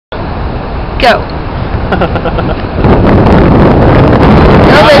Go.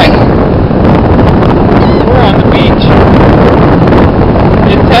 Go, baby. We're on the beach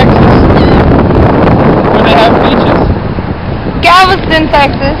in Texas, where they have beaches. Galveston,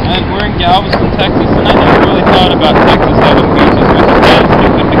 Texas. And we're in Galveston, Texas, and I never really thought about Texas having beaches, which is kind of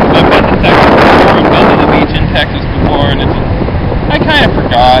stupid because I've been to Texas before and been to the beach in Texas before, and I kind of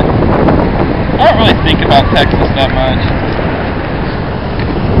forgot. I don't really think about Texas that much.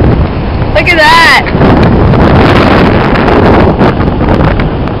 Look at that.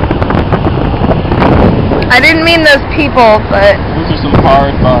 I didn't mean those people, but... Those are some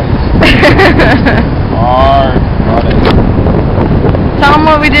hard bodies. Hard bodies. Tell them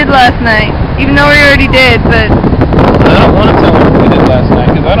what we did last night. Even though we already did, but... I don't want to tell them what we did last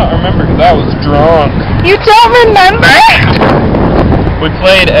night, because I don't remember, because I was drunk. You don't remember? We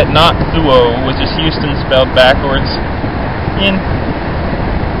played at Not-Thuo, which is Houston spelled backwards, in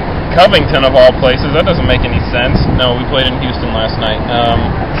Covington of all places. That doesn't make any sense. No, we played in Houston last night.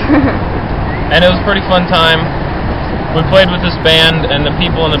 And it was a pretty fun time. We played with this band, and the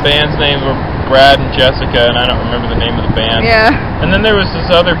people in the band's names were Brad and Jessica, and I don't remember the name of the band. Yeah. And then there was this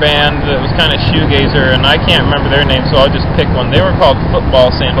other band that was kind of shoegazer, and I can't remember their name, so I'll just pick one. They were called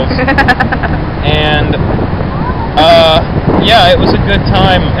Football Sandals. And, yeah, it was a good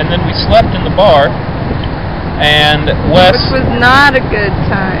time, and then we slept in the bar, and Wes... Which was not a good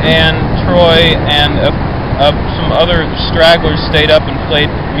time. And Troy and some other stragglers stayed up and played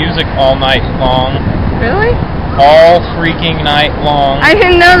music all night long. Really? All freaking night long. I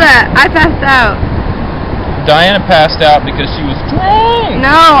didn't know that. I passed out. Diana passed out because she was drunk. No,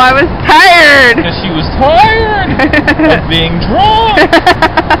 I was tired. Because she was tired of being drunk.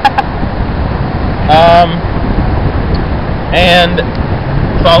 And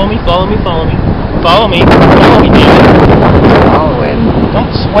follow me, damn it. Following.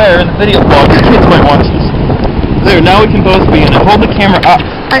 Don't swear in the video blog. The kids might watch this. There, now we can both be in it. Hold the camera up.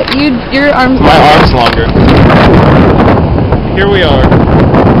 Your arm's My arm's longer. Here we are,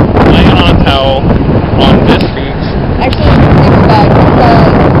 laying on a towel on this beach. Actually, take it back because...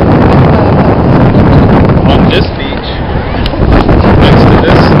 On this beach, next to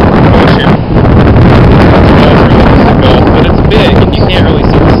this ocean. But it's big, and you can't really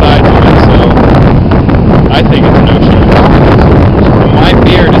see the sides of it, so I think it's an ocean. And my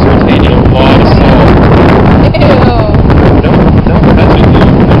beard is retaining a lot of salt. Ew. Don't touch it, dude.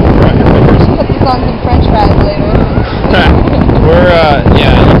 Don't fry your fingers. Put this on some french fries later.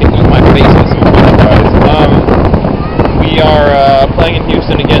 Yeah, you can eat my face with some french fries. We are playing in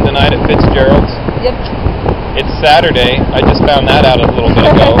Houston again tonight at Fitzgerald's. Yep. It's Saturday. I just found that out a little bit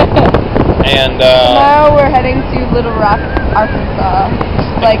ago. And, tomorrow we're heading to Little Rock, Arkansas.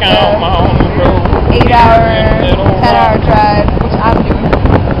 Like a 8-hour, 10-hour drive, which I'm doing.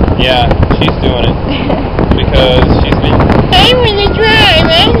 Yeah, she's doing it. Because she's been... I want to drive.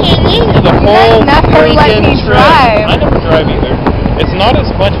 The whole freaking trip. I never drive either. It's not as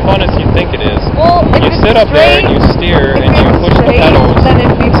much fun as you think it is. Well, if you sit up there and you steer and you push the pedals. Then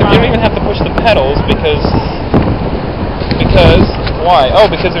it'd be so fine. you don't even have to push the pedals because why? Oh,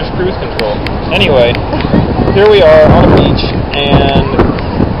 because there's cruise control. Anyway, here we are on a beach and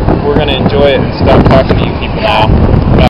we're gonna enjoy it and stop talking to you people now.